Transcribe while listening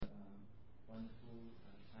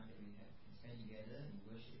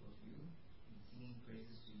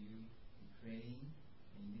praying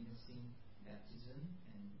and witnessing baptism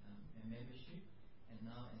and membership, and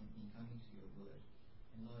now in coming to your word.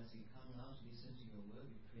 And Lord, as we come now to listen to your word,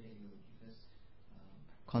 we pray that you will give us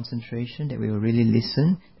concentration, that we will really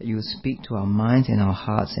listen, that you will speak to our minds and our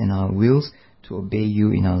hearts and our wills to obey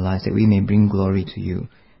you in our lives, that we may bring glory to you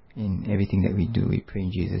in everything that we do. We pray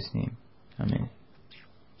in Jesus' name. Amen.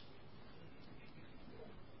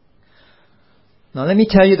 Now let me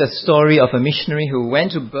tell you the story of a missionary who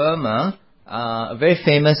went to Burma, a very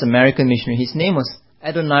famous American missionary. His name was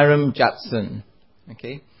Adoniram Judson.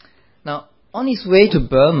 Okay. Now, on his way to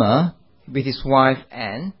Burma with his wife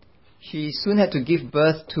Anne, she soon had to give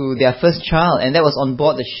birth to their first child, and that was on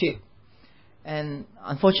board the ship. And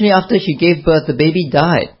unfortunately, after she gave birth, the baby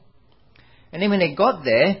died. And then when they got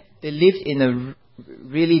there, they lived in a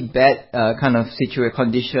really bad kind of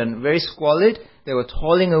condition, very squalid. They were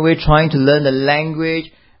toiling away trying to learn the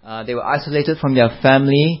language. They were isolated from their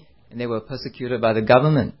family, and they were persecuted by the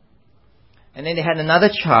government. And then they had another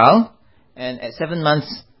child, and at 7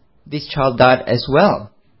 months, this child died as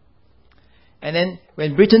well. And then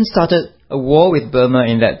when Britain started a war with Burma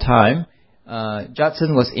in that time,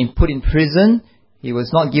 Judson was put in prison. He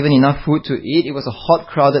was not given enough food to eat. It was a hot,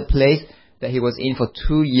 crowded place that he was in for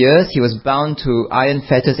 2 years. He was bound to iron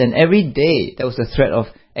fetters, and every day there was a threat of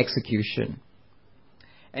execution.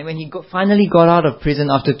 And when he finally got out of prison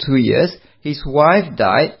after 2 years, his wife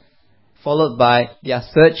died, followed by their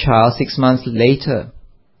third child 6 months later.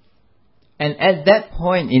 And at that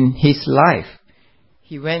point in his life,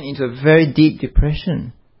 he went into a very deep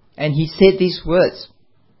depression. And he said these words.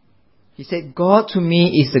 He said, "God to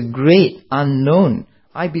me is the great unknown.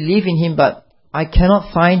 I believe in Him, but I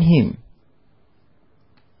cannot find Him."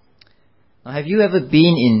 Now, have you ever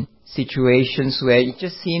been in situations where it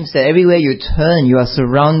just seems that everywhere you turn, you are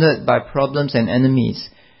surrounded by problems and enemies?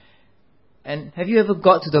 And have you ever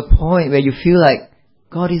got to the point where you feel like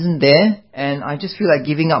God isn't there, and I just feel like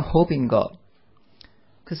giving up hope in God?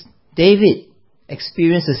 Because David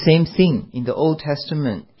experienced the same thing in the Old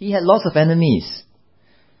Testament. He had lots of enemies.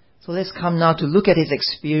 So let's come now to look at his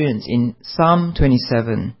experience in Psalm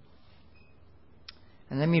 27.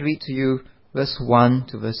 And let me read to you verse 1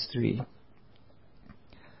 to verse 3.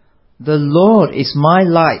 "The Lord is my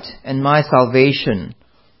light and my salvation.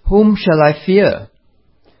 Whom shall I fear?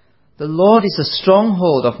 The Lord is the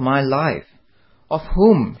stronghold of my life. Of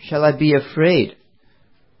whom shall I be afraid?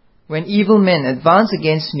 When evil men advance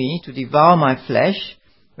against me to devour my flesh,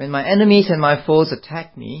 when my enemies and my foes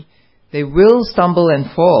attack me, they will stumble and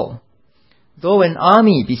fall. Though an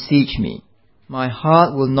army besiege me, my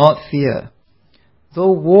heart will not fear.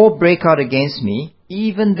 Though war break out against me,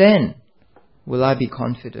 even then will I be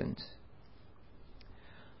confident."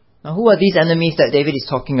 Now, who are these enemies that David is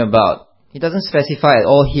talking about? He doesn't specify at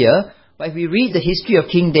all here, but if we read the history of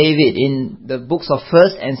King David in the books of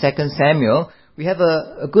 1st and 2nd Samuel, we have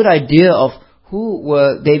a good idea of who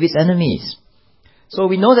were David's enemies. So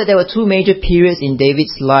we know that there were two major periods in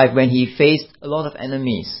David's life when he faced a lot of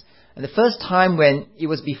enemies. And the first time when it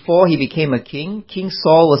was before he became a king, King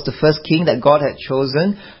Saul was the first king that God had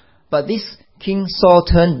chosen. But this King Saul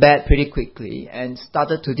turned bad pretty quickly and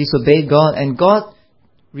started to disobey God. And God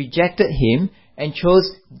rejected him and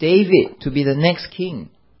chose David to be the next king.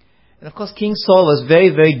 And of course, King Saul was very,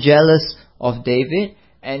 very jealous of David,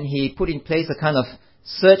 and he put in place a kind of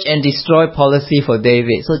search and destroy policy for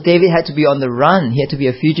David. So David had to be on the run. He had to be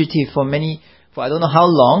a fugitive for I don't know how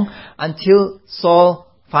long, until Saul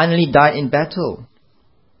finally died in battle.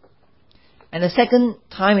 And the second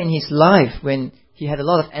time in his life when he had a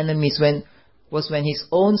lot of enemies was when his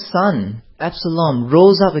own son, Absalom,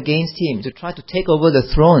 rose up against him to try to take over the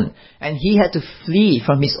throne. And he had to flee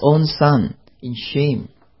from his own son in shame,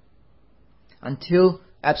 until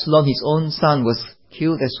Absalom, his own son, was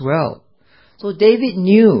killed as well. So David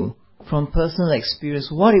knew from personal experience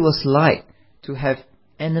what it was like to have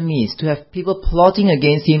enemies, to have people plotting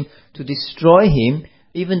against him to destroy him,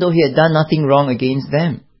 even though he had done nothing wrong against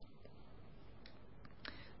them.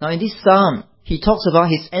 Now in this psalm, he talks about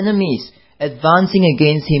his enemies advancing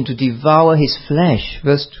against him to devour his flesh,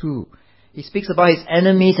 verse 2. He speaks about his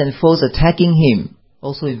enemies and foes attacking him,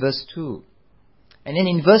 also in verse 2. And then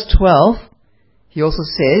in verse 12, he also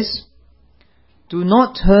says, "Do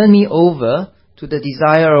not turn me over to the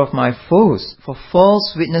desire of my foes, for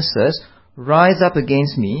false witnesses rise up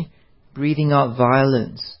against me, breathing out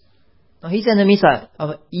violence." Now his enemies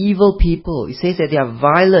are evil people. He says that they are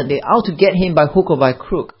violent. They're out to get him by hook or by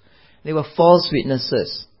crook. They were false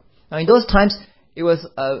witnesses. Now in those times, it was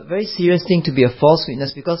a very serious thing to be a false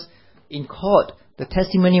witness, because in court, the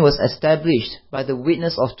testimony was established by the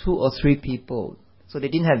witness of 2 or 3 people. So they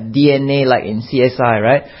didn't have DNA like in CSI,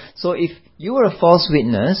 right? So if you were a false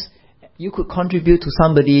witness, you could contribute to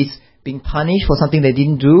somebody's being punished for something they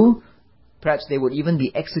didn't do. Perhaps they would even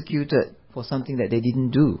be executed for something that they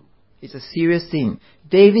didn't do. It's a serious thing.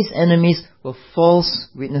 David's enemies were false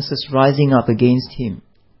witnesses rising up against him.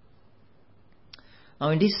 Now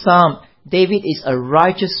in this psalm, David is a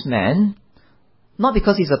righteous man, not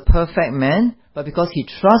because he's a perfect man, but because he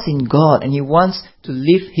trusts in God and he wants to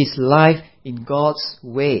live his life in God's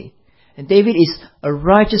way. And David is a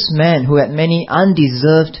righteous man who had many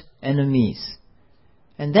undeserved enemies.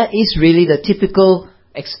 And that is really the typical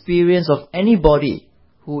experience of anybody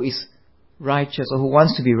who is righteous or who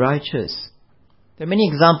wants to be righteous. There are many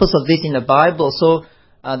examples of this in the Bible. So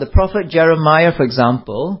the prophet Jeremiah, for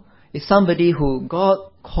example, is somebody who God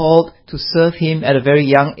called to serve him at a very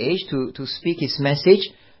young age, to speak his message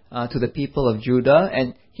to the people of Judah.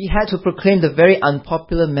 And he had to proclaim the very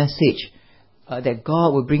unpopular message that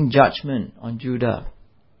God would bring judgment on Judah.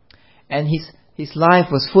 And his life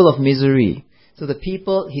was full of misery. So the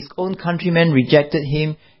people, his own countrymen rejected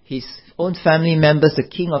him. His own family members, the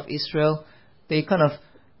king of Israel, they kind of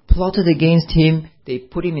plotted against him. They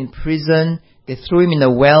put him in prison. They threw him in a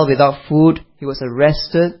well without food. He was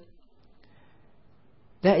arrested.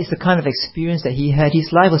 That is the kind of experience that he had. His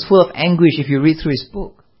life was full of anguish if you read through his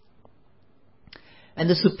book. And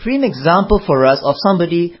the supreme example for us of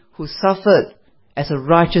somebody who suffered as a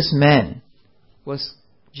righteous man was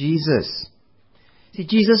Jesus. See,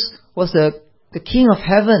 Jesus was the King of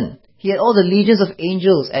heaven. He had all the legions of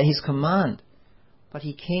angels at his command. But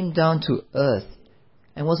he came down to earth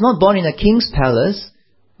and was not born in a king's palace.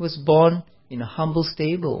 He was born in a humble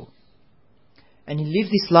stable. And he lived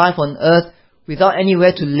his life on earth without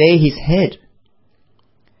anywhere to lay his head.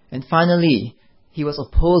 And finally, he was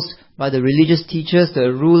opposed by the religious teachers,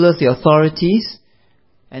 the rulers, the authorities,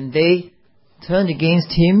 and they turned against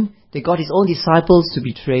him. They got his own disciples to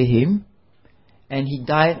betray him, and he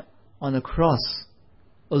died on a cross,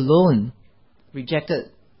 alone, rejected,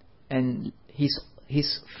 and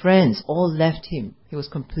his friends all left him. He was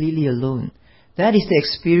completely alone. That is the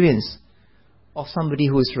experience of somebody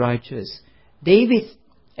who is righteous. David's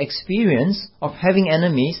experience of having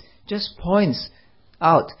enemies just points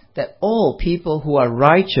out that all people who are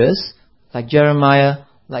righteous, like Jeremiah,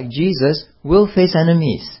 like Jesus, will face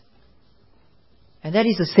enemies. And that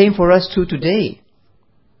is the same for us too today.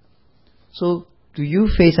 So, do you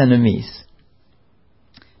face enemies?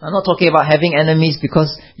 I'm not talking about having enemies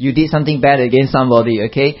because you did something bad against somebody,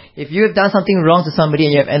 okay? If you have done something wrong to somebody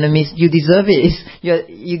and you have enemies, you deserve it.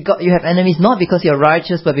 You have enemies not because you're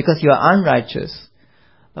righteous, but because you are unrighteous.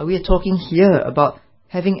 But we are talking here about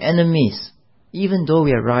having enemies, even though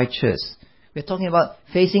we are righteous. We're talking about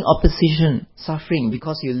facing opposition, suffering,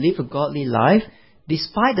 because you live a godly life,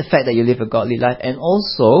 despite the fact that you live a godly life, and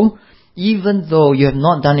also, even though you have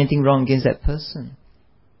not done anything wrong against that person.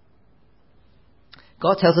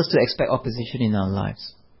 God tells us to expect opposition in our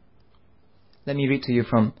lives. Let me read to you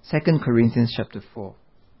from 2 Corinthians chapter 4.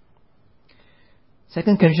 2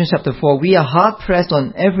 Corinthians chapter 4, we are hard pressed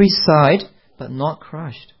on every side, but not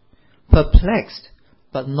crushed. Perplexed,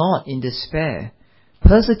 but not in despair.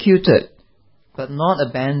 Persecuted, but not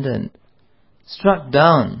abandoned. Struck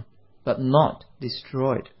down, but not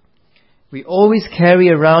destroyed. We always carry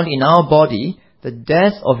around in our body the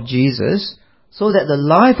death of Jesus, so that the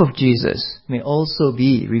life of Jesus may also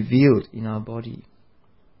be revealed in our body.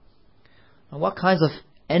 Now, what kinds of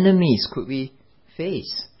enemies could we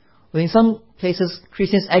face? Well, in some places,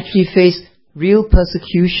 Christians actually face real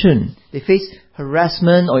persecution. They face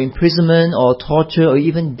harassment or imprisonment or torture or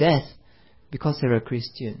even death because they're a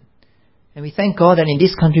Christian. And we thank God that in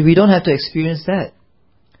this country we don't have to experience that.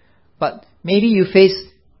 But maybe you face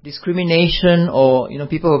discrimination or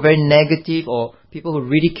people who are very negative, or people who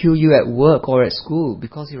ridicule you at work or at school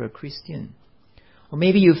because you're a Christian. Or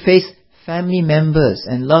maybe you face family members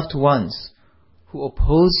and loved ones who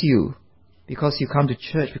oppose you because you come to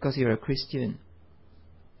church, because you're a Christian.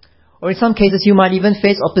 Or in some cases you might even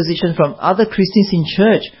face opposition from other Christians in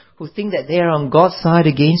church who think that they are on God's side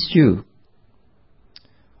against you.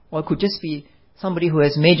 Or it could just be somebody who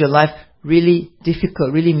has made your life really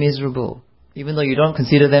difficult, really miserable, even though you don't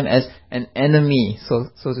consider them as an enemy, so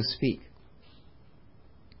to speak.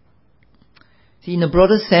 See, in a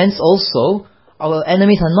broader sense also, our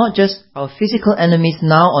enemies are not just our physical enemies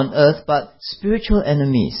now on earth, but spiritual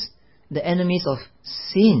enemies. The enemies of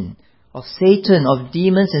sin, of Satan, of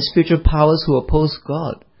demons and spiritual powers who oppose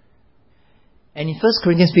God. And in 1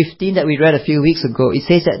 Corinthians 15 that we read a few weeks ago, it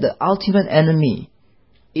says that the ultimate enemy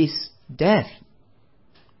is death.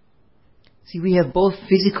 See, we have both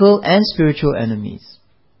physical and spiritual enemies.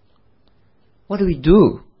 what do we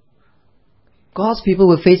do? God's people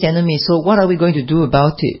will face enemies, so what are we going to do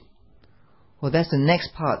about it? Well, that's the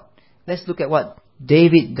next part. Let's look at what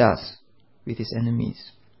David does with his enemies.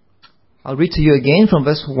 I'll read to you again from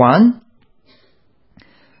verse 1.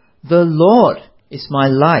 The Lord is my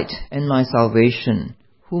light and my salvation.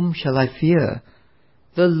 Whom shall I fear?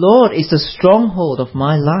 The Lord is the stronghold of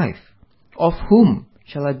my life. Of whom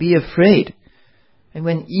shall I be afraid? And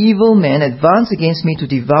when evil men advance against me to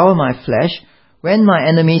devour my flesh, when my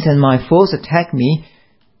enemies and my foes attack me,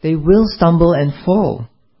 they will stumble and fall.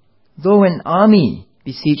 Though an army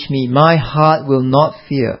besiege me, my heart will not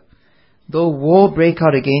fear. Though war break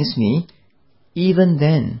out against me, even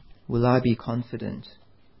then will I be confident.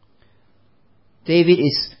 David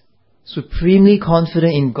is supremely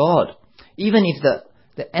confident in God. Even if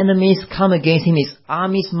the enemies come against him, his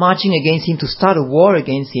armies marching against him to start a war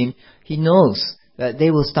against him, he knows that they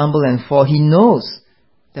will stumble and fall. He knows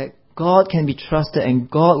that God can be trusted and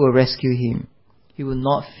God will rescue him. He will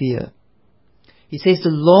not fear. He says, the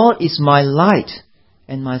Lord is my light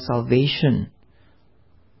and my salvation.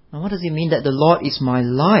 Now what does it mean that the Lord is my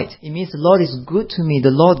light? It means the Lord is good to me. The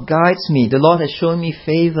Lord guides me. The Lord has shown me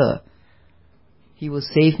favor. He will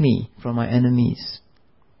save me from my enemies.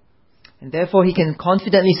 And therefore he can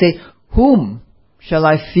confidently say, whom shall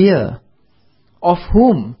I fear? Of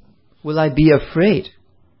whom will I be afraid?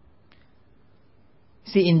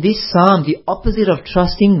 See, in this psalm, the opposite of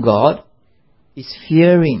trusting God is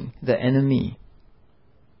fearing the enemy.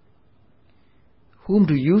 Whom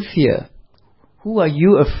do you fear? Who are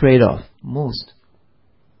you afraid of most?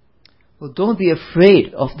 Well, don't be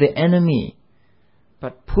afraid of the enemy,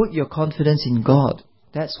 but put your confidence in God.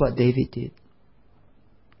 That's what David did.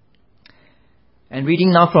 And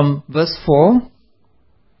reading now from verse 4.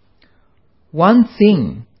 One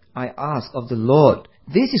thing I ask of the Lord,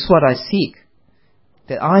 this is what I seek,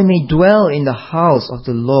 that I may dwell in the house of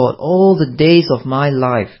the Lord all the days of my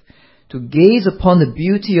life, to gaze upon the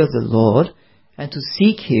beauty of the Lord, and to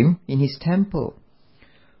seek Him in His temple.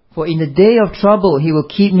 For in the day of trouble He will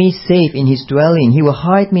keep me safe in His dwelling. He will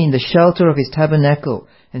hide me in the shelter of His tabernacle,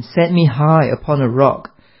 and set me high upon a rock.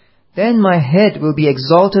 Then my head will be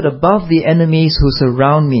exalted above the enemies who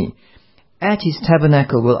surround me. At His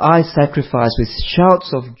tabernacle will I sacrifice with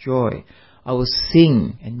shouts of joy. I will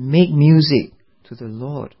sing and make music to the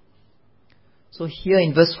Lord. So here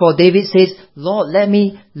in verse 4, David says, Lord, let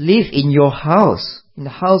me live in your house, in the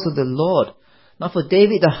house of the Lord. Now for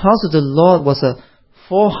David, the house of the Lord was a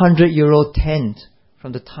 400-year-old tent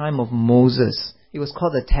from the time of Moses. It was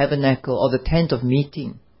called the tabernacle, or the tent of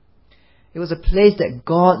meeting. It was a place that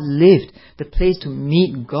God lived, the place to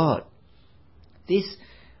meet God.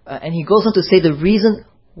 And he goes on to say the reason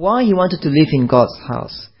why he wanted to live in God's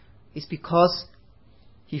house is because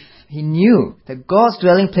he knew that God's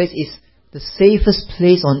dwelling place is the safest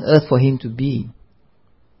place on earth for him to be.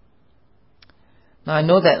 Now I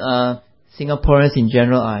know that Singaporeans in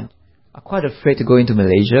general are quite afraid to go into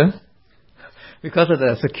Malaysia because of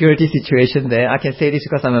the security situation there. I can say this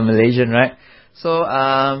because I'm a Malaysian, right?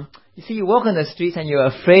 So, you see, you walk on the streets and you're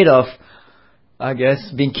afraid of, I guess,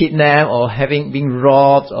 being kidnapped or being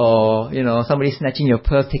robbed or, somebody snatching your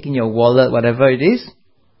purse, taking your wallet, whatever it is.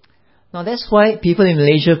 Now that's why people in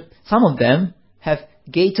Malaysia, some of them, have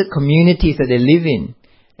gated communities that they live in.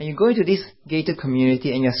 And you go into this gated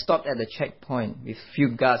community and you're stopped at the checkpoint with a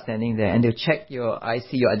few guards standing there, and they'll check your IC,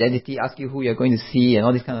 your identity, ask you who you're going to see and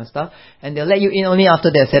all this kind of stuff. And they'll let you in only after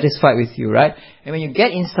they're satisfied with you, right? And when you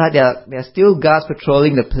get inside, there are still guards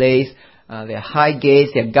patrolling the place. There are high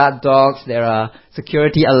gates, there are guard dogs, there are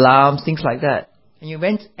security alarms, things like that. And you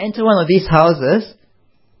enter one of these houses,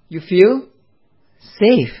 you feel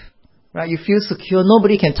safe, right? You feel secure.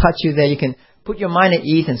 Nobody can touch you there. You can put your mind at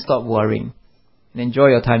ease and stop worrying and enjoy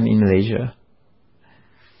your time in Malaysia.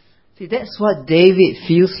 See, that's what David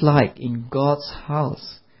feels like in God's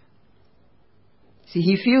house. See,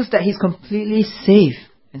 he feels that he's completely safe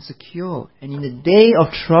and secure. And in the day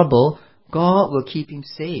of trouble, God will keep him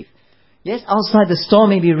safe. Yes, outside the storm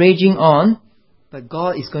may be raging on, but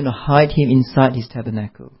God is going to hide him inside His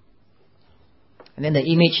tabernacle. And then the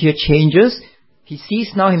image here changes. He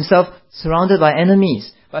sees now himself surrounded by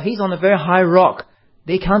enemies, but he's on a very high rock.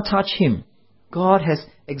 They can't touch him. God has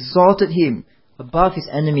exalted him above his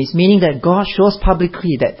enemies, meaning that God shows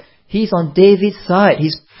publicly that he's on David's side.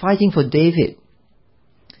 He's fighting for David.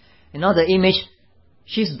 And now the image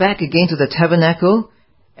shifts back again to the tabernacle,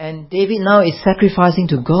 and David now is sacrificing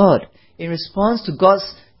to God. In response to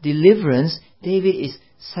God's deliverance, David is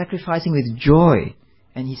sacrificing with joy,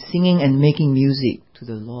 and he's singing and making music to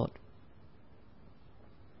the Lord.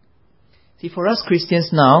 See, for us Christians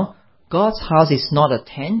now, God's house is not a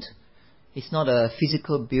tent. It's not a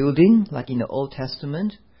physical building like in the Old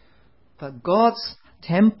Testament, but God's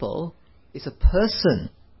temple is a person,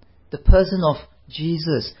 the person of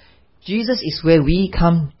Jesus. Jesus is where we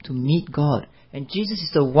come to meet God, and Jesus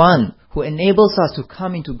is the one who enables us to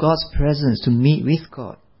come into God's presence to meet with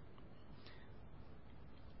God.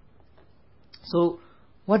 So,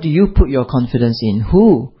 what do you put your confidence in?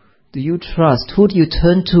 Who do you trust? Who do you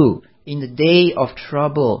turn to in the day of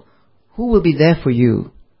trouble? Who will be there for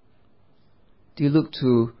you? Do you look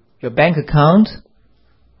to your bank account,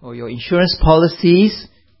 or your insurance policies,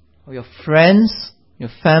 or your friends, your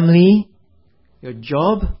family, your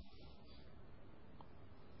job?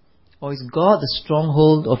 Or is God the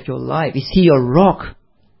stronghold of your life? Is He your rock?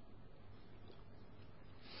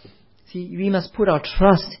 See, we must put our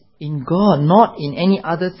trust in God, not in any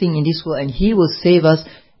other thing in this world, and He will save us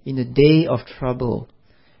in the day of trouble.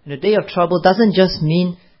 And the day of trouble doesn't just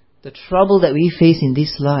mean the trouble that we face in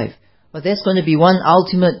this life, but there's going to be one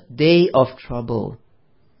ultimate day of trouble,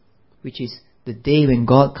 which is the day when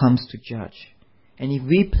God comes to judge. And if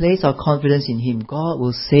we place our confidence in Him, God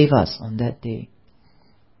will save us on that day.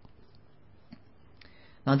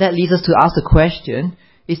 Now that leads us to ask the question,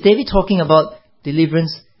 is David talking about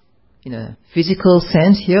deliverance in a physical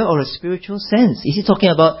sense here or a spiritual sense? Is he talking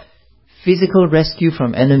about physical rescue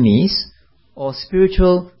from enemies or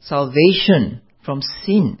spiritual salvation from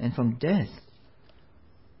sin and from death?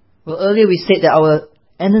 Well, earlier we said that our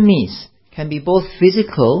enemies can be both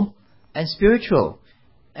physical and spiritual.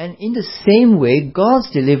 And in the same way,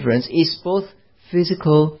 God's deliverance is both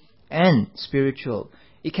physical and spiritual.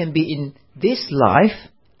 It can be in this life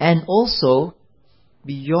and also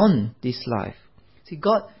beyond this life. See,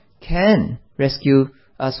 God can rescue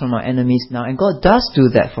us from our enemies now, and God does do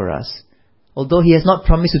that for us, although He has not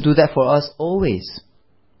promised to do that for us always.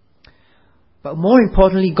 But more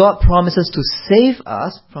importantly, God promises to save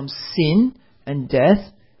us from sin and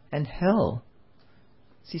death and hell.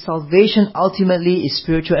 See, salvation ultimately is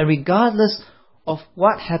spiritual, and regardless of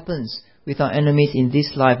what happens with our enemies in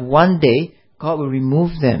this life, one day God will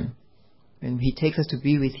remove them when He takes us to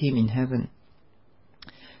be with Him in heaven.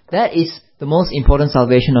 That is the most important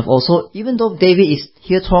salvation of all. So even though David is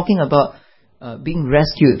here talking about being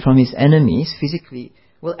rescued from his enemies physically,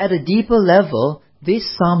 well, at a deeper level,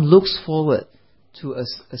 this psalm looks forward to a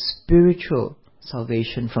spiritual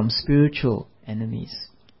salvation from spiritual enemies.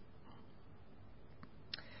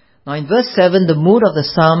 Now in verse 7, the mood of the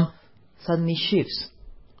psalm suddenly shifts.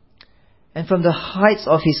 And from the heights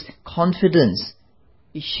of his confidence,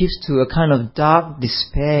 it shifts to a kind of dark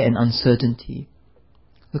despair and uncertainty.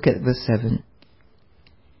 Look at verse 7.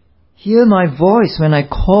 Hear my voice when I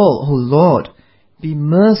call, O Lord. Be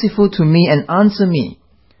merciful to me and answer me.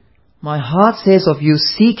 My heart says of you,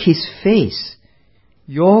 seek His face.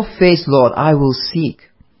 Your face, Lord, I will seek.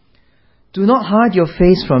 Do not hide your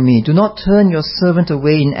face from me. Do not turn your servant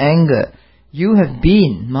away in anger. You have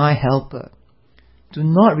been my helper. Do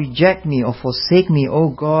not reject me or forsake me, O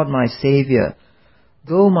God, my Saviour.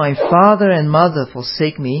 Though my father and mother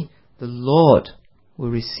forsake me, the Lord will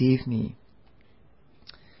receive me.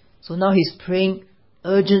 So now he's praying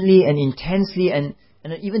urgently and intensely and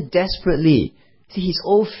even desperately. See, his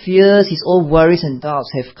old fears, his old worries and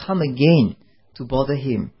doubts have come again to bother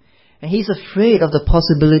him. And he's afraid of the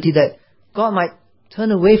possibility that God might turn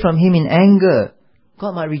away from him in anger.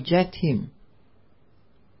 God might reject him.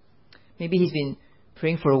 Maybe he's been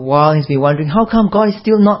praying for a while, he's been wondering, how come God is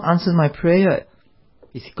still not answered my prayer?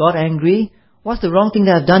 Is God angry? What's the wrong thing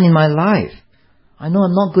that I've done in my life? I know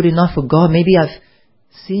I'm not good enough for God. Maybe I've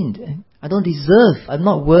sinned. I don't deserve. I'm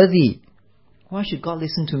not worthy. Why should God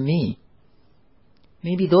listen to me?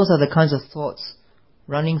 Maybe those are the kinds of thoughts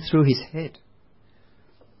running through his head.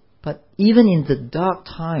 But even in the dark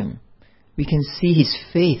time, we can see his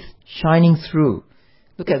faith shining through.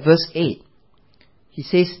 Look at verse 8. He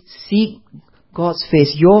says, seek God's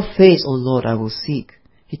face. Your face, O Lord, I will seek.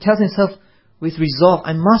 He tells himself with resolve,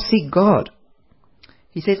 I must seek God.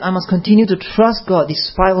 He says, I must continue to trust God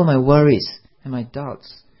despite all my worries and my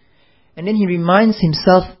doubts. And then he reminds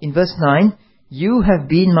himself in verse 9, you have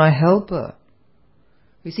been my helper.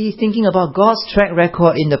 You see, he's thinking about God's track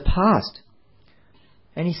record in the past.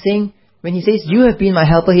 And he's saying, when he says, you have been my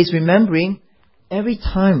helper, he's remembering every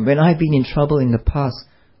time when I've been in trouble in the past,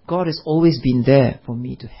 God has always been there for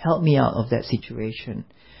me to help me out of that situation.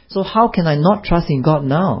 So how can I not trust in God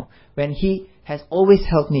now when He has always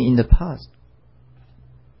helped me in the past?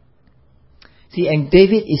 See, and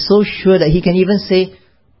David is so sure that he can even say,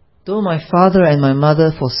 though my father and my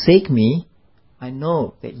mother forsake me, I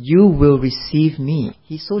know that you will receive me.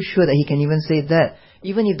 He's so sure that he can even say that.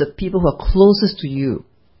 Even if the people who are closest to you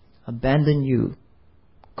abandon you,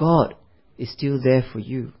 God is still there for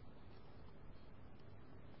you.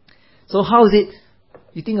 So how is it,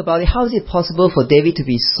 you think about it, how is it possible for David to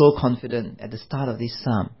be so confident at the start of this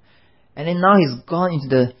psalm? And then now he's gone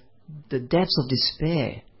into the depths of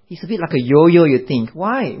despair. He's a bit like a yo-yo, you think.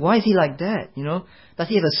 Why? Why is he like that? Does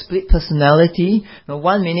he have a split personality?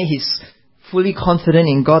 One minute he's fully confident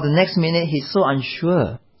in God, the next minute he's so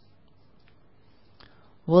unsure.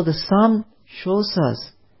 Well, the psalm shows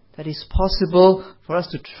us that it's possible for us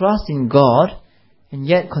to trust in God and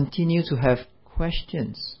yet continue to have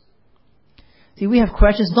questions. See, we have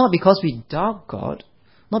questions not because we doubt God,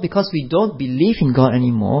 not because we don't believe in God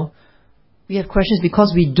anymore. We have questions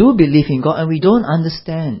because we do believe in God and we don't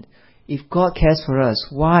understand if God cares for us,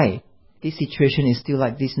 why this situation is still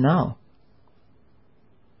like this now.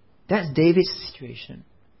 That's David's situation.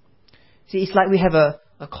 See, it's like we have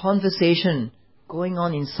a conversation going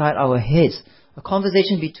on inside our heads. A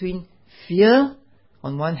conversation between fear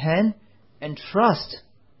on one hand and trust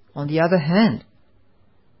on the other hand.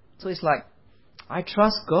 So it's like, I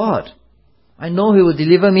trust God. I know He will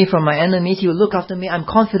deliver me from my enemies. He will look after me. I'm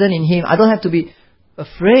confident in Him. I don't have to be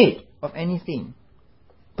afraid of anything.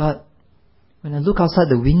 But when I look outside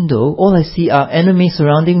the window, all I see are enemies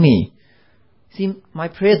surrounding me. See, my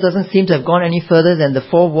prayers doesn't seem to have gone any further than the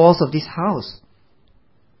four walls of this house.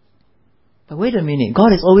 But wait a minute,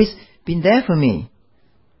 God has always been there for me.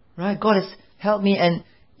 Right? God has helped me, and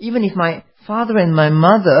even if my father and my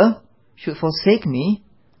mother should forsake me,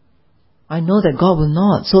 I know that God will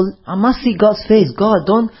not. So I must seek God's face. God,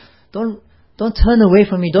 don't turn away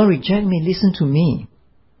from me. Don't reject me. Listen to me.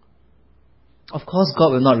 Of course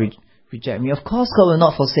God will not reject me. Of course God will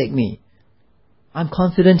not forsake me. I'm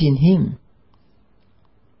confident in Him.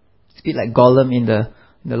 It's a bit like Gollum in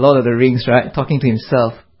the Lord of the Rings, right? Talking to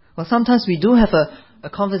himself. Well, sometimes we do have a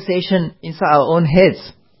conversation inside our own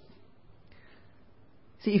heads.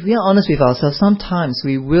 See, if we are honest with ourselves, sometimes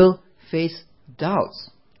we will face doubts.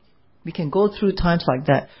 We can go through times like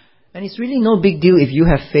that. And it's really no big deal if you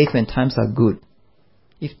have faith when times are good.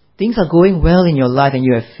 If things are going well in your life and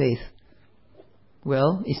you have faith,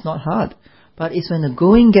 well, it's not hard. But it's when the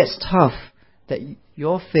going gets tough that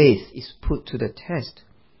your faith is put to the test.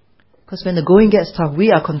 Because when the going gets tough,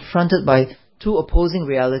 we are confronted by two opposing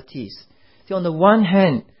realities. See, on the one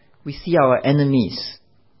hand, we see our enemies,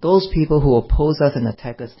 those people who oppose us and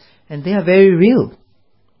attack us, and they are very real.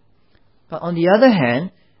 But on the other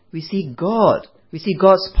hand, we see God. We see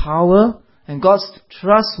God's power and God's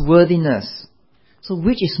trustworthiness. So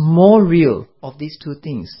which is more real of these two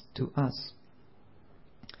things to us?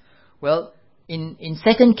 Well, in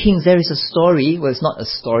 2 Kings there is a story, well it's not a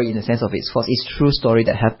story in the sense of it's false, it's a true story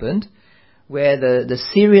that happened, where the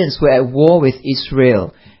Syrians were at war with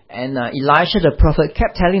Israel. And Elisha the prophet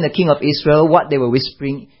kept telling the king of Israel what they were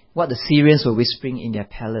whispering, what the Syrians were whispering in their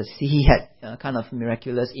palace. See, he had kind of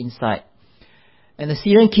miraculous insight. And the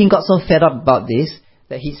Syrian king got so fed up about this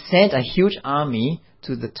that he sent a huge army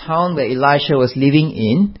to the town where Elisha was living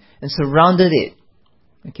in and surrounded it.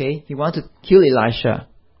 Okay, he wanted to kill Elisha.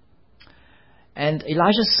 And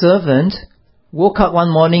Elisha's servant woke up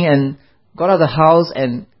one morning and got out of the house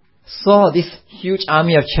and saw this huge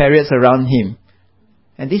army of chariots around him.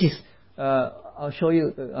 And this is, I'll show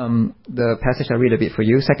you the passage. I'll read a bit for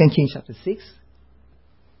you. 2 Kings chapter 6.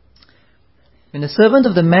 When the servant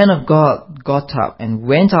of the man of God got up and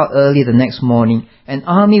went out early the next morning, an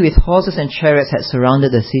army with horses and chariots had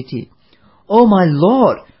surrounded the city. "Oh my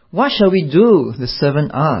Lord, what shall we do?" the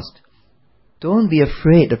servant asked. "Don't be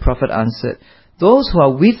afraid," the prophet answered. "Those who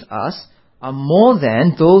are with us are more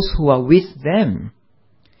than those who are with them."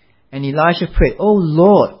 And Elisha prayed, "Oh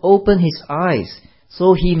Lord, open his eyes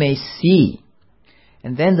so he may see."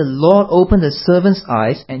 And then the Lord opened the servant's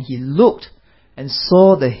eyes, and he looked and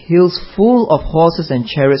saw the hills full of horses and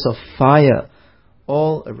chariots of fire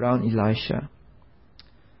all around Elisha.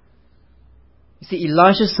 You see,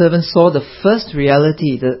 Elisha's servant saw the first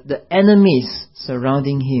reality, the enemies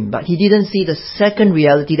surrounding him. But he didn't see the second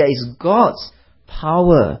reality, that is God's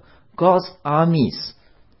power, God's armies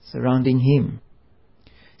surrounding him.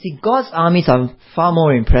 See, God's armies are far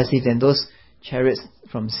more impressive than those chariots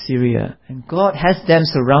from Syria. And God has them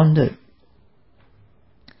surrounded.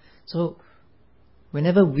 So,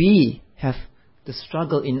 whenever we have the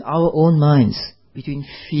struggle in our own minds between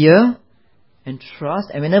fear and trust,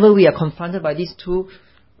 and whenever we are confronted by these two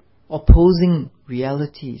opposing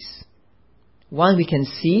realities, one we can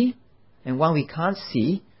see and one we can't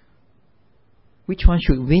see, which one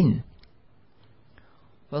should win?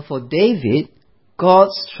 Well, for David,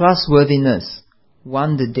 God's trustworthiness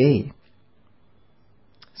won the day.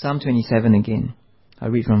 Psalm 27 again. I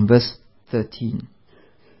read from verse 13.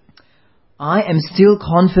 I am still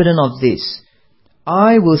confident of this.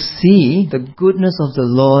 I will see the goodness of the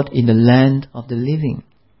Lord in the land of the living.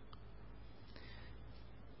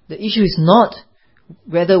 The issue is not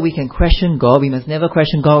whether we can question God. We must never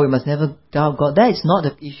question God. We must never doubt God. That is not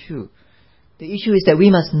the issue. The issue is that we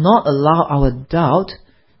must not allow our doubt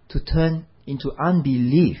to turn into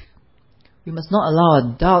unbelief. We must not allow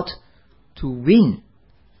our doubt to win.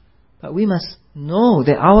 But we must know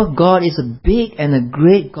that our God is a big and a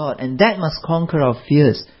great God, and that must conquer our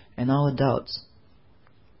fears and our doubts.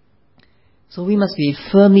 So we must be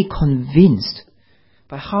firmly convinced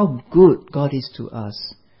by how good God is to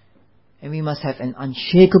us. And we must have an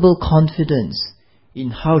unshakable confidence in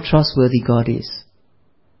how trustworthy God is.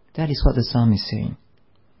 That is what the psalm is saying.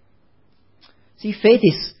 See, faith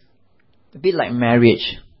is a bit like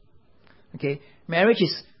marriage. Okay? Marriage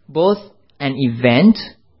is both an event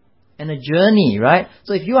and a journey, right?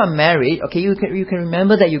 So if you are married, okay, you can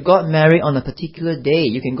remember that you got married on a particular day.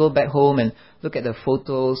 You can go back home and look at the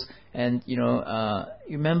photos and,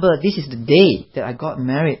 remember this is the day that I got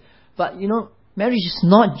married. But, marriage is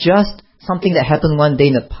not just something that happened one day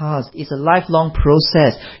in the past. It's a lifelong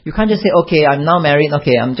process. You can't just say, okay, I'm now married,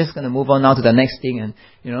 okay, I'm just going to move on now to the next thing and,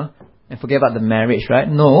 and forget about the marriage, right?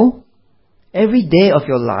 No. Every day of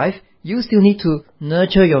your life, you still need to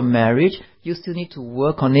nurture your marriage. You still need to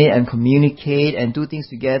work on it and communicate and do things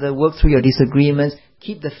together, work through your disagreements,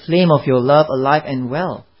 keep the flame of your love alive and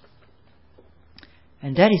well.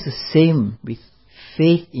 And that is the same with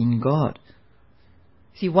faith in God.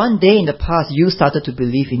 See, one day in the past you started to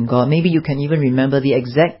believe in God. Maybe you can even remember the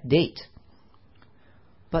exact date.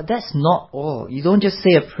 But that's not all. You don't just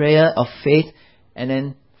say a prayer of faith and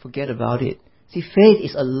then forget about it. See, faith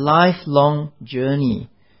is a lifelong journey.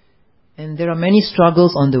 And there are many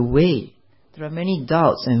struggles on the way. There are many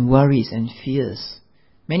doubts and worries and fears.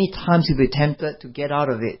 Many times you'll be tempted to get out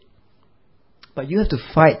of it. But you have to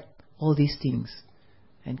fight all these things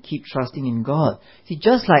and keep trusting in God. See,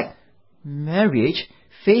 just like marriage,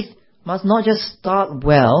 faith must not just start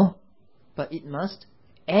well, but it must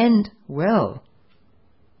end well.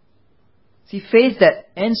 See, faith that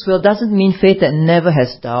ends well doesn't mean faith that never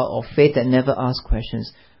has doubt or faith that never asks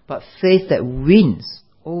questions, but faith that wins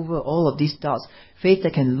over all of these doubts. Faith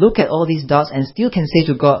that can look at all these doubts and still can say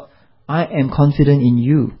to God, I am confident in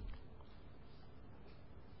you.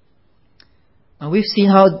 And we've seen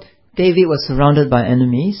how David was surrounded by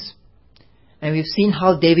enemies. And we've seen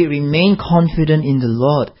how David remained confident in the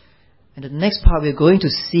Lord. And the next part we're going to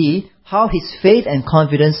see how his faith and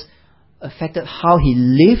confidence affected how he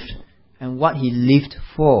lived and what he lived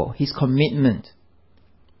for, his commitment.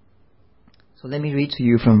 So let me read to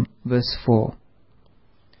you from verse 4.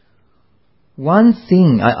 One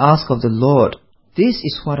thing I ask of the Lord, this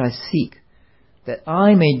is what I seek, that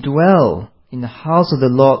I may dwell in the house of the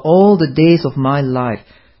Lord all the days of my life,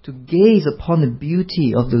 to gaze upon the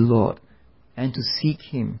beauty of the Lord, and to seek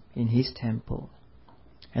Him in His temple.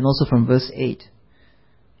 And also from verse 8.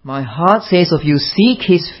 My heart says of you, seek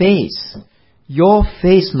His face. Your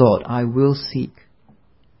face, Lord, I will seek.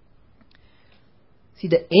 See,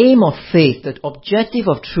 the aim of faith, the objective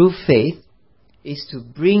of true faith, is to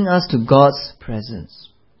bring us to God's presence.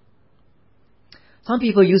 Some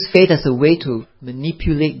people use faith as a way to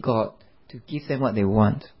manipulate God, to give them what they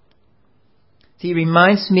want. See, it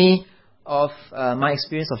reminds me of my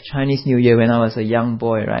experience of Chinese New Year when I was a young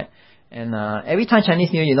boy, right? And every time Chinese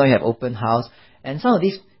New Year, you have open house. And some of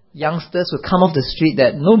these youngsters would come off the street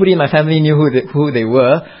that nobody in my family knew who they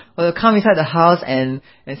were. Or they'll come inside the house and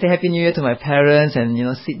say Happy New Year to my parents and,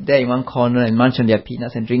 sit there in one corner and munch on their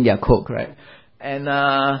peanuts and drink their Coke, right? And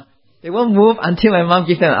they won't move until my mom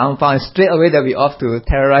gives them an ang pao, and straight away they'll be off to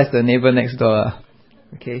terrorize the neighbor next door.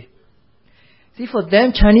 Okay? See, for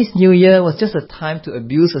them, Chinese New Year was just a time to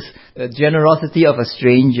abuse the generosity of a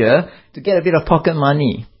stranger to get a bit of pocket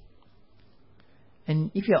money. And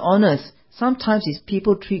if you're honest, sometimes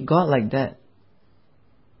people treat God like that.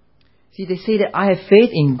 See, they say that I have faith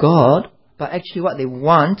in God, but actually what they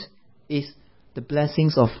want is the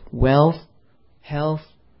blessings of wealth, health,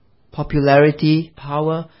 popularity,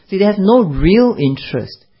 power. See, they have no real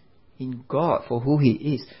interest in God for who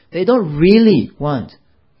He is. They don't really want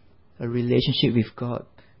a relationship with God.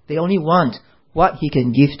 They only want what He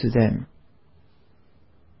can give to them.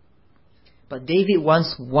 But David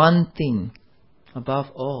wants one thing above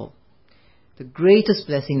all. The greatest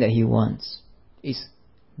blessing that he wants is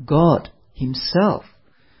God Himself.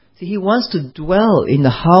 See, he wants to dwell in the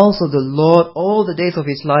house of the Lord all the days of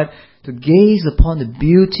his life, to gaze upon the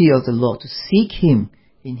beauty of the Lord, to seek Him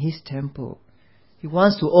in His temple. He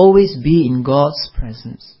wants to always be in God's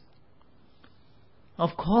presence.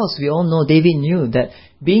 Of course, we all know David knew that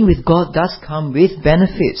being with God does come with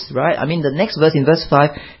benefits, right? I mean, the next verse, in verse 5,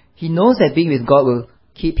 he knows that being with God will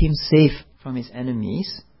keep him safe from his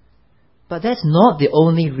enemies. But that's not the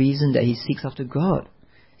only reason that he seeks after God.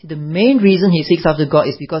 See, the main reason he seeks after God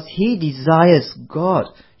is because he desires God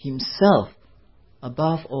himself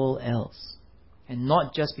above all else. And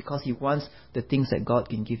not just because he wants the things that God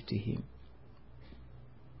can give to him.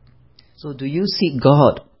 So do you seek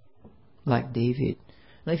God like David?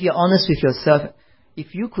 Now, if you're honest with yourself,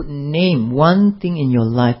 if you could name one thing in your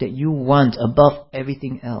life that you want above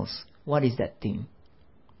everything else, what is that thing?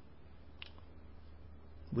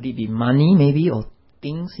 Would it be money maybe, or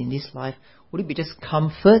things in this life? Would it be just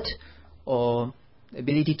comfort, or the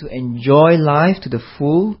ability to enjoy life to the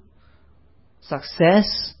full?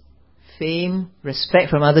 Success, fame,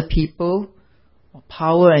 respect from other people, or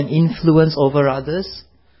power and influence over others?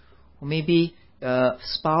 Or maybe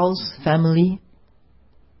spouse, family?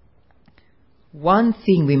 One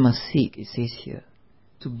thing we must seek, it says here,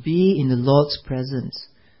 to be in the Lord's presence,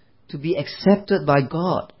 to be accepted by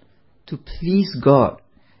God, to please God.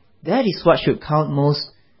 That is what should count most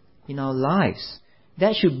in our lives.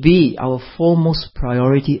 That should be our foremost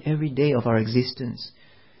priority every day of our existence.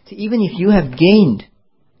 See, even if you have gained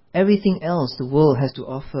everything else the world has to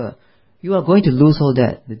offer, you are going to lose all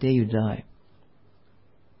that the day you die.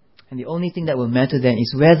 And the only thing that will matter then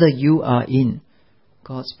is whether you are in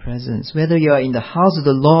God's presence, whether you are in the house of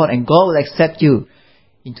the Lord and God will accept you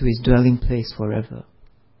into His dwelling place forever.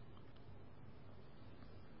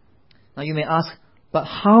 Now you may ask, but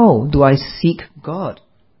how do I seek God?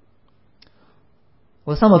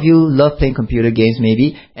 Well, some of you love playing computer games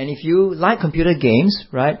maybe, and if you like computer games,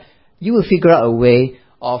 right, you will figure out a way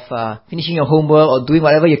of finishing your homework or doing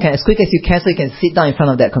whatever you can as quick as you can so you can sit down in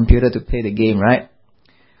front of that computer to play the game, right?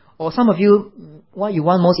 Or some of you, what you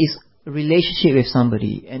want most is a relationship with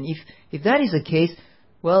somebody. And if that is the case,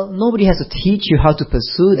 well, nobody has to teach you how to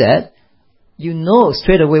pursue that. You know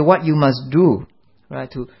straight away what you must do,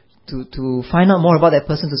 right? To find out more about that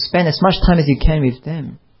person, to spend as much time as you can with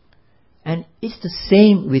them. And it's the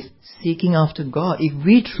same with seeking after God. If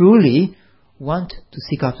we truly want to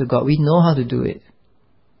seek after God, we know how to do it.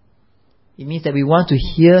 It means that we want to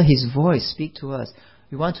hear His voice speak to us.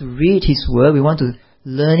 We want to read His Word. We want to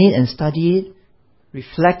learn it and study it,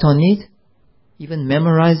 reflect on it, even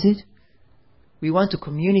memorize it. We want to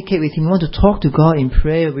communicate with Him. We want to talk to God in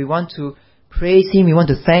prayer. We want to praise Him. We want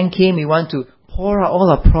to thank Him. We want to pour out all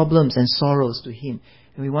our problems and sorrows to Him.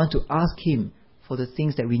 And we want to ask Him for the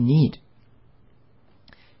things that we need.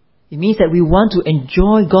 It means that we want to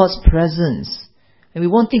enjoy God's presence. And we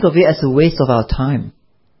won't think of it as a waste of our time.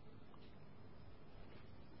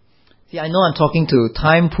 See, I know I'm talking to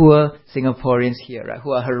time-poor Singaporeans here, right,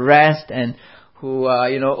 who are harassed and who are,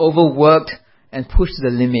 overworked and pushed to the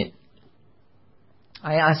limit.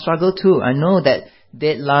 I struggle too. I know that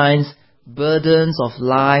deadlines, burdens of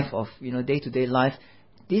life, of day-to-day life,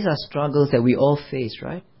 these are struggles that we all face,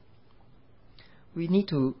 right? We need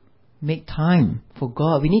to make time for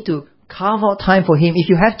God. We need to carve out time for Him. If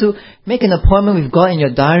you have to make an appointment with God in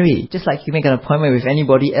your diary, just like you make an appointment with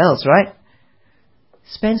anybody else, right?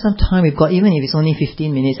 Spend some time with God, even if it's only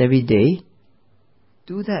 15 minutes every day.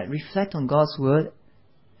 Do that. Reflect on God's Word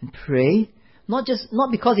and pray. Not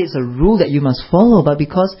because it's a rule that you must follow, but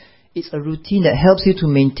because it's a routine that helps you to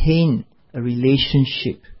maintain a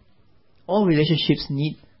relationship. All relationships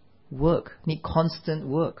need work, need constant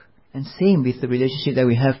work. And same with the relationship that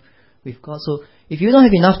we have with God. So if you don't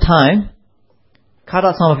have enough time, cut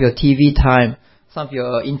out some of your TV time, some of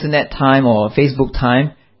your internet time or Facebook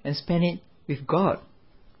time, and spend it with God.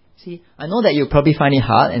 See, I know that you probably find it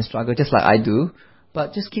hard and struggle just like I do,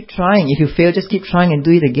 but just keep trying. If you fail, just keep trying and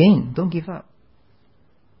do it again. Don't give up.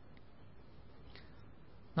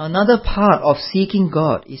 Now, another part of seeking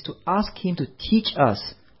God is to ask Him to teach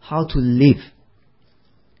us how to live.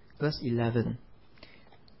 Verse 11.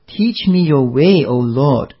 Teach me your way, O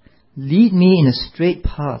Lord. Lead me in a straight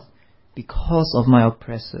path because of my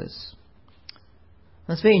oppressors.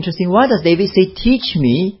 That's very interesting. Why does David say, teach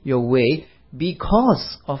me your way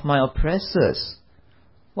because of my oppressors?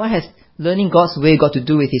 What has learning God's way got to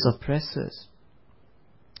do with His oppressors?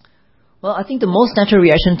 Well, I think the most natural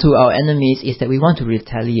reaction to our enemies is that we want to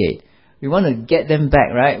retaliate. We want to get them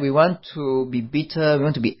back, right? We want to be bitter. We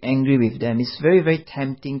want to be angry with them. It's very, very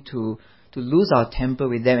tempting to lose our temper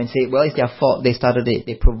with them and say, well, it's their fault. They started it.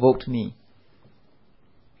 They provoked me.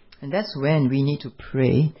 And that's when we need to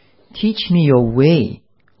pray, teach me your way,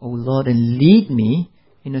 O Lord, and lead me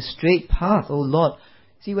in a straight path, O Lord.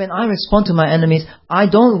 See, when I respond to my enemies, I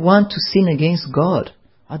don't want to sin against God.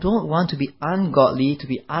 I don't want to be ungodly, to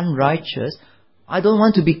be unrighteous, I don't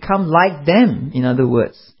want to become like them, in other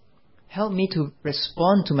words. Help me to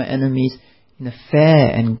respond to my enemies in a fair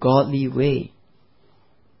and godly way.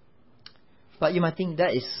 But you might think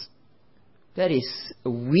that is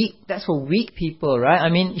weak. That's for weak people, right? I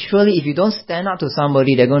mean, surely if you don't stand up to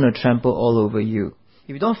somebody, they're going to trample all over you. If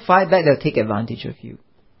you don't fight back, they'll take advantage of you.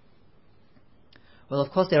 Well,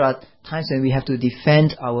 of course, there are times when we have to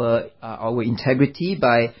defend our integrity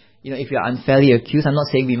by, if you're unfairly accused. I'm not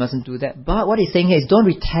saying we mustn't do that. But what he's saying here is don't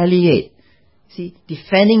retaliate. See,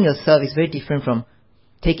 defending yourself is very different from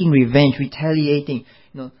taking revenge, retaliating,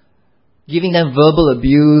 giving them verbal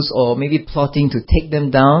abuse or maybe plotting to take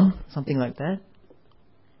them down, something like that.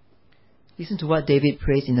 Listen to what David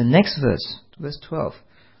prays in the next verse, verse 12.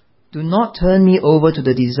 Do not turn me over to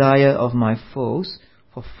the desire of my foes,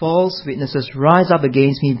 for false witnesses rise up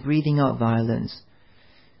against me, breathing out violence.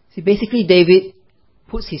 See, basically David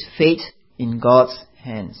puts his fate in God's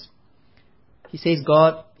hands. He says,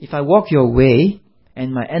 God, if I walk your way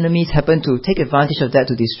and my enemies happen to take advantage of that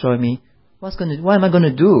to destroy me, what am I going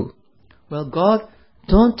to do? Well, God,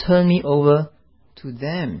 don't turn me over to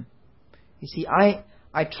them. You see, I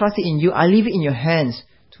trust it in you. I leave it in your hands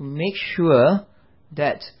to make sure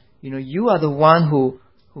that, you are the one who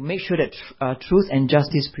makes sure that truth and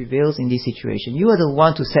justice prevails in this situation. You are the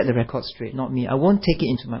one to set the record straight, not me. I won't take it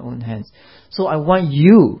into my own hands. So I want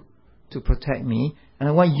you to protect me, and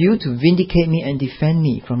I want you to vindicate me and defend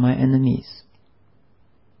me from my enemies.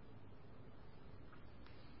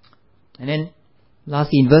 And then,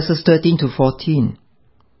 lastly, in verses 13 to 14,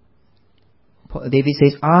 David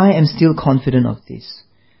says, I am still confident of this.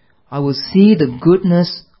 I will see the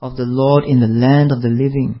goodness of the Lord in the land of the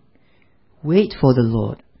living. Wait for the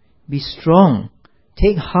Lord. Be strong.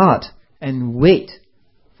 Take heart and wait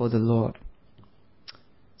for the Lord.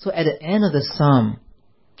 So at the end of the psalm,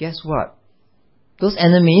 guess what? Those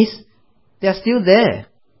enemies, they are still there.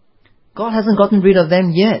 God hasn't gotten rid of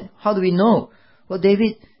them yet. How do we know? Well,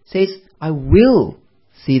 David says, I will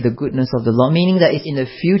see the goodness of the Lord, meaning that it's in the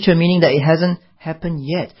future, meaning that it hasn't happened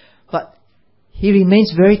yet. But he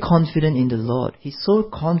remains very confident in the Lord. He's so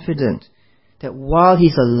confident that while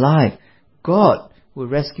he's alive, God will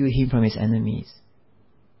rescue him from his enemies.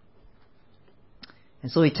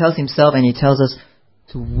 And so he tells himself and he tells us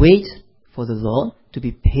to wait for the Lord, to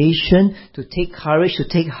be patient, to take courage, to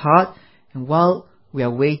take heart, and while we are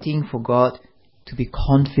waiting for God, to be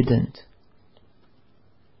confident.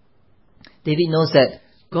 David knows that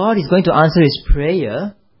God is going to answer his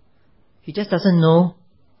prayer. He just doesn't know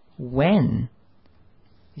when.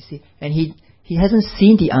 You see, and he hasn't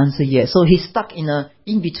seen the answer yet. So he's stuck in a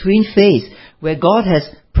in-between phase where God has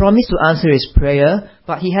promised to answer his prayer,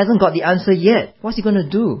 but he hasn't got the answer yet. What's he going to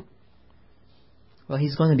do? Well,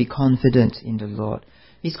 he's going to be confident in the Lord.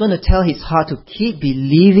 He's going to tell his heart to keep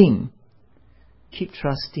believing, keep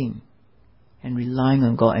trusting, and relying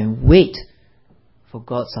on God and wait for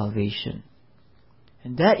God's salvation.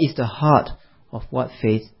 And that is the heart of what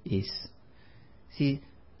faith is. See,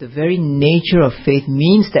 the very nature of faith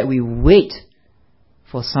means that we wait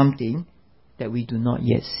for something that we do not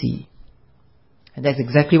yet see. And that's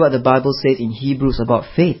exactly what the Bible says in Hebrews about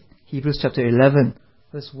faith. Hebrews chapter 11,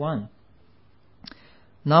 verse 1.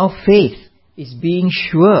 Now faith is being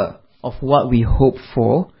sure of what we hope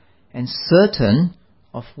for and certain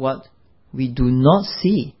of what we do not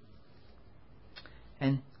see.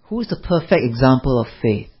 And who is the perfect example of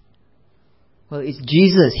faith? Well, it's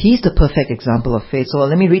Jesus. He's the perfect example of faith. So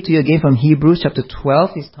let me read to you again from Hebrews chapter 12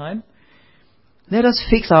 this time. Let us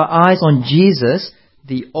fix our eyes on Jesus,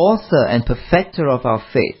 the author and perfecter of our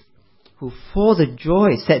faith, who for the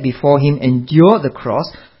joy set before him endured the cross,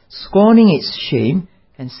 scorning its shame,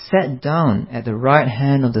 and sat down at the right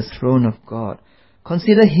hand of the throne of God.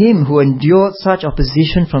 Consider him who endured such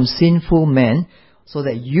opposition from sinful men, so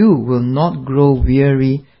that you will not grow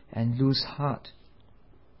weary and lose heart.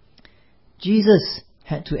 Jesus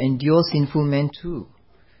had to endure sinful men too.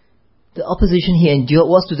 The opposition he endured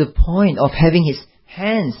was to the point of having his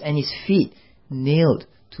hands and his feet nailed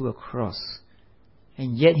to a cross.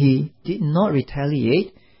 And yet he did not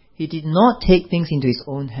retaliate. He did not take things into his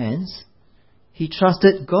own hands. He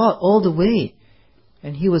trusted God all the way.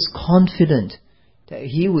 And he was confident that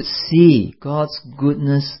he would see God's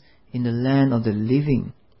goodness in the land of the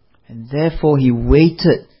living. And therefore he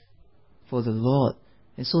waited for the Lord.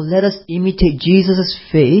 And so let us imitate Jesus'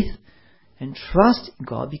 faith and trust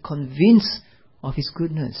God, be convinced of his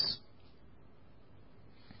goodness.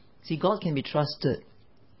 See, God can be trusted.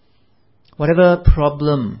 Whatever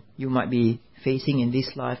problem you might be facing in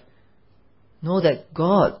this life, know that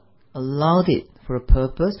God allowed it for a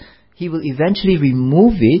purpose. He will eventually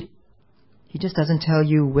remove it. He just doesn't tell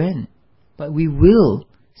you when. but we will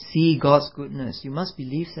see God's goodness. You must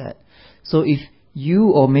believe that. So if you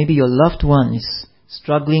or maybe your loved one is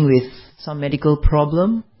struggling with some medical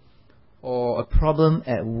problem or a problem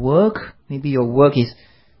at work, maybe your work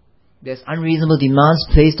there's unreasonable demands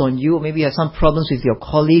placed on you, or maybe you have some problems with your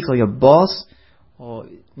colleagues or your boss, or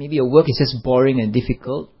maybe your work is just boring and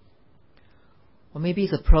difficult, or maybe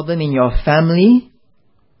it's a problem in your family,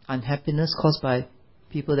 unhappiness caused by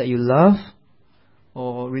people that you love,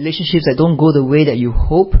 or relationships that don't go the way that you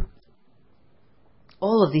hope.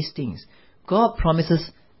 All of these things, God promises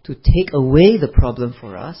to take away the problem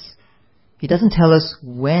for us. He doesn't tell us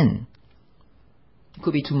when. It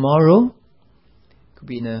could be tomorrow, it could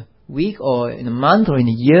be in a week or in a month or in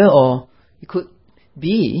a year, or it could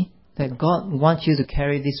be that God wants you to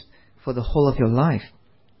carry this for the whole of your life.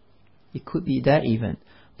 It could be that even.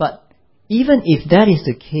 But even if that is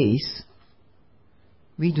the case,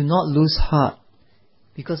 we do not lose heart,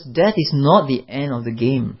 because death is not the end of the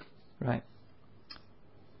game, right?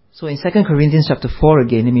 So in 2 Corinthians chapter 4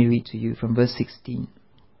 again, let me read to you from verse 16.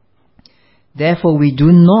 Therefore we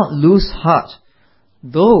do not lose heart.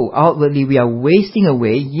 Though outwardly we are wasting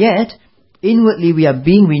away, yet inwardly we are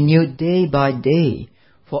being renewed day by day.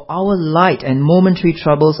 For our light and momentary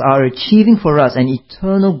troubles are achieving for us an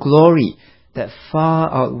eternal glory that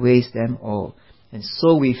far outweighs them all. And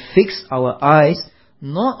so we fix our eyes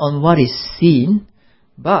not on what is seen,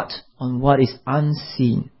 but on what is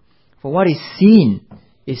unseen. For what is seen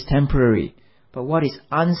is temporary, but what is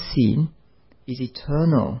unseen is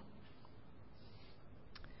eternal.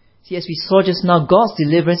 See, as we saw just now, God's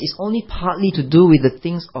deliverance is only partly to do with the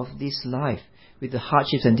things of this life, with the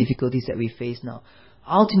hardships and difficulties that we face now.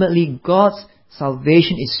 Ultimately, God's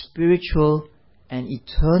salvation is spiritual and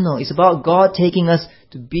eternal. It's about God taking us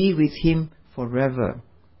to be with Him forever.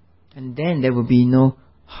 And then there will be no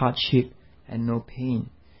hardship and no pain.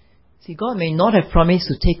 See, God may not have promised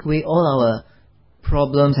to take away all our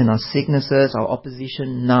problems and our sicknesses, our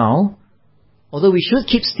opposition now, although we should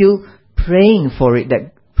keep still praying for it,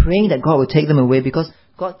 praying that God will take them away, because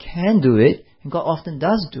God can do it, and God often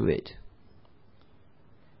does do it.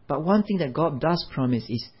 But one thing that God does promise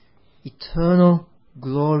is eternal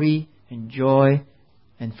glory and joy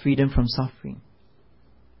and freedom from suffering.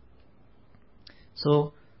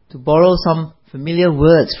 So, to borrow some familiar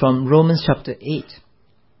words from Romans chapter 8,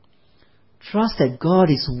 trust that God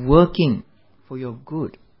is working for your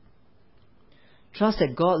good. Trust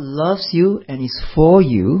that God loves you and is for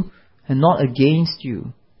you and not against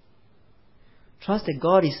you. Trust that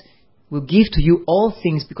God will give to you all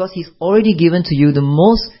things, because He's already given to you the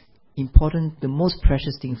most important, the most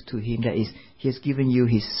precious things to Him, that is, He has given you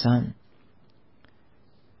His Son.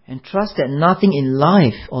 And trust that nothing in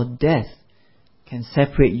life or death can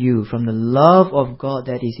separate you from the love of God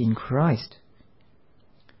that is in Christ.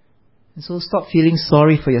 And so stop feeling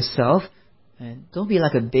sorry for yourself, and don't be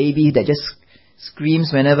like a baby that just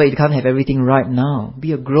screams whenever it can't have everything right now.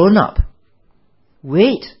 Be a grown-up.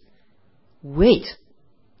 Wait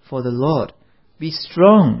for the Lord. Be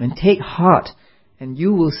strong and take heart, and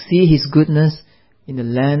you will see His goodness in the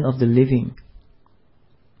land of the living.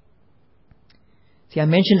 See, I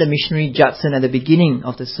mentioned the missionary Judson at the beginning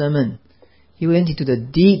of the sermon. He went into the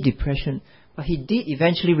deep depression, but he did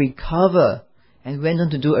eventually recover and went on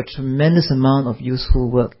to do a tremendous amount of useful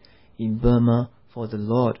work in Burma for the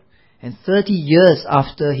Lord. And 30 years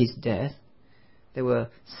after his death, there were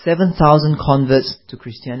 7,000 converts to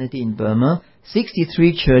Christianity in Burma,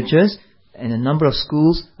 63 churches, and a number of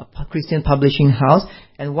schools, a Christian publishing house,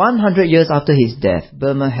 and 100 years after his death,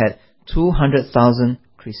 Burma had 200,000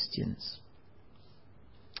 Christians.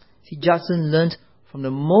 See, Judson learned from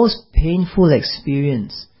the most painful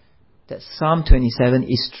experience that Psalm 27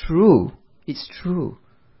 is true. It's true.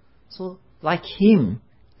 So, like him,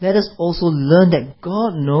 let us also learn that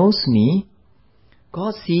God knows me,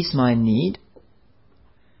 God sees my need,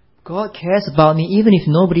 God cares about me even if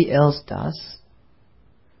nobody else does.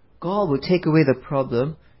 God will take away the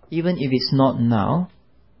problem even if it's not now.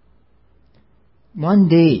 One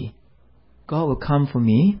day, God will come for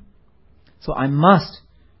me. So I must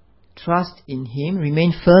trust in Him,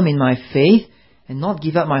 remain firm in my faith, and not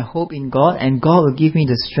give up my hope in God, and God will give me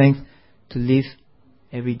the strength to live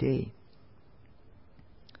every day.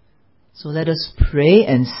 So let us pray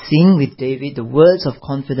and sing with David the words of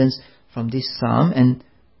confidence from this psalm, and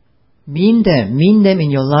mean them in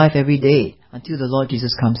your life every day until the Lord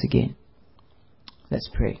Jesus comes again. Let's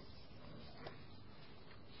pray.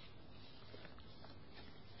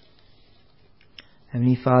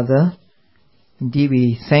 Heavenly Father, indeed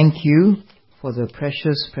we thank you for the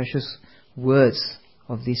precious, precious words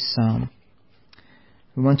of this psalm.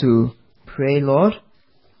 We want to pray, Lord,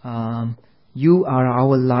 You are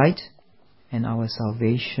our light and our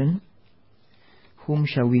salvation. Whom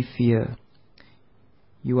shall we fear?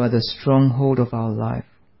 You are the stronghold of our life.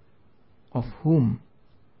 Of whom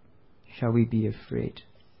shall we be afraid?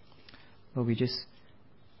 Lord, we just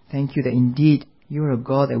thank you that indeed you are a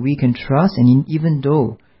God that we can trust, and even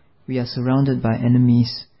though we are surrounded by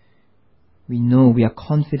enemies, we know, we are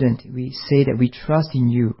confident, we say that we trust in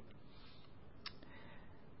you.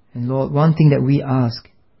 And Lord, one thing that we ask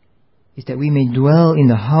is that we may dwell in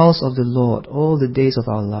the house of the Lord all the days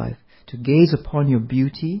of our life, to gaze upon your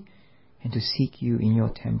beauty and to seek you in your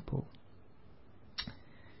temple.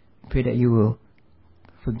 Pray that you will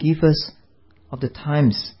forgive us of the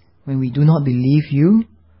times when we do not believe you.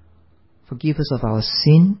 Forgive us of our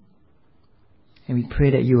sin. And we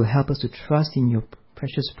pray that you will help us to trust in your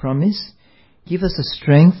precious promise. Give us the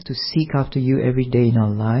strength to seek after you every day in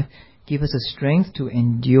our life. Give us the strength to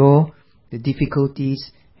endure the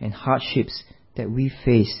difficulties and hardships that we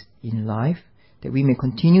face in life, that we may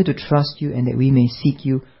continue to trust you and that we may seek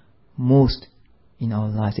you most in our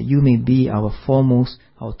lives, that you may be our foremost,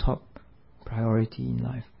 our top priority in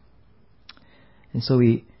life. And so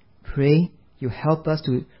we pray you help us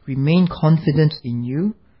to remain confident in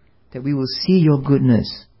you, that we will see your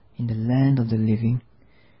goodness in the land of the living.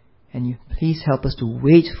 And you please help us to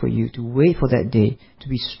wait for you, to wait for that day, to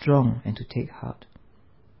be strong and to take heart.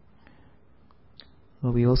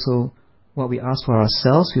 Lord, what we ask for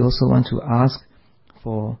ourselves, we also want to ask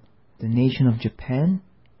for the nation of Japan,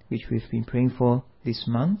 which we've been praying for this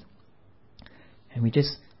month. And we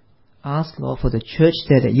just ask, Lord, for the church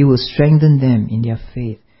there, that you will strengthen them in their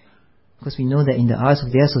faith. Because we know that in the eyes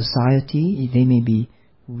of their society, they may be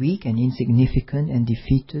weak and insignificant and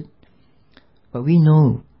defeated. But we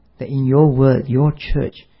know that in your word, your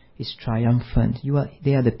church is triumphant.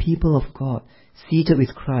 They are the people of God, seated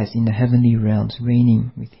with Christ in the heavenly realms,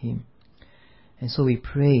 reigning with Him. And so we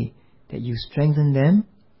pray that you strengthen them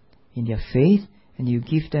in their faith, and you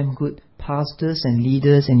give them good pastors and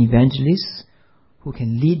leaders and evangelists who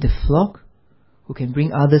can lead the flock, who can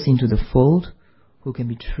bring others into the fold, who can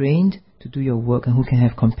be trained to do your work, and who can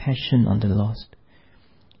have compassion on the lost.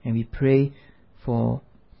 And we pray for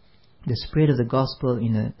the spread of the gospel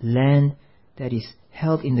in a land that is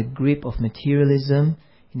held in the grip of materialism,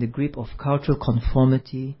 in the grip of cultural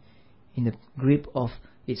conformity, in the grip of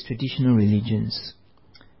its traditional religions.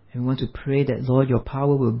 And we want to pray that, Lord, your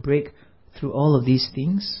power will break through all of these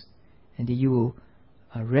things, and that you will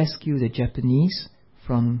rescue the Japanese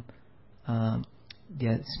from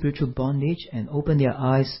their spiritual bondage and open their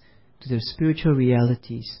eyes to the spiritual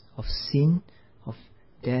realities of sin, of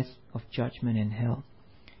death, of judgment and hell.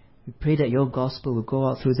 We pray that your gospel will go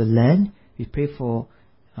out through the land. We pray for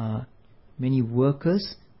many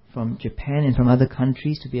workers from Japan and from other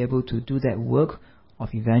countries to be able to do that work of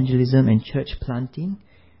evangelism and church planting.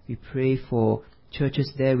 We pray for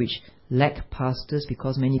churches there which lack pastors,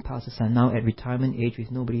 because many pastors are now at retirement age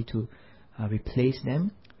with nobody to replace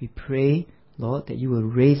them. We pray, Lord, that you will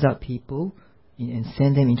raise up people and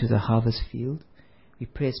send them into the harvest field. We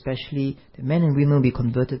pray especially that men and women will be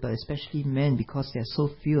converted, but especially men, because there are so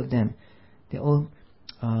few of them. They're all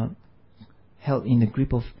held in the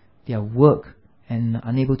grip of their work and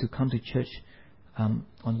unable to come to church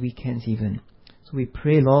on weekends even. So we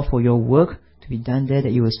pray, Lord, for your work to be done there,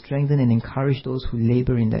 that you will strengthen and encourage those who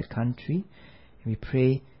labor in that country. And we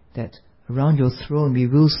pray that around your throne we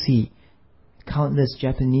will see countless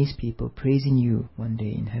Japanese people praising you one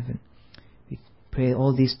day in heaven. We pray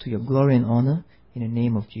all this to your glory and honor in the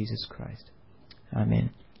name of Jesus Christ.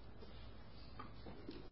 Amen.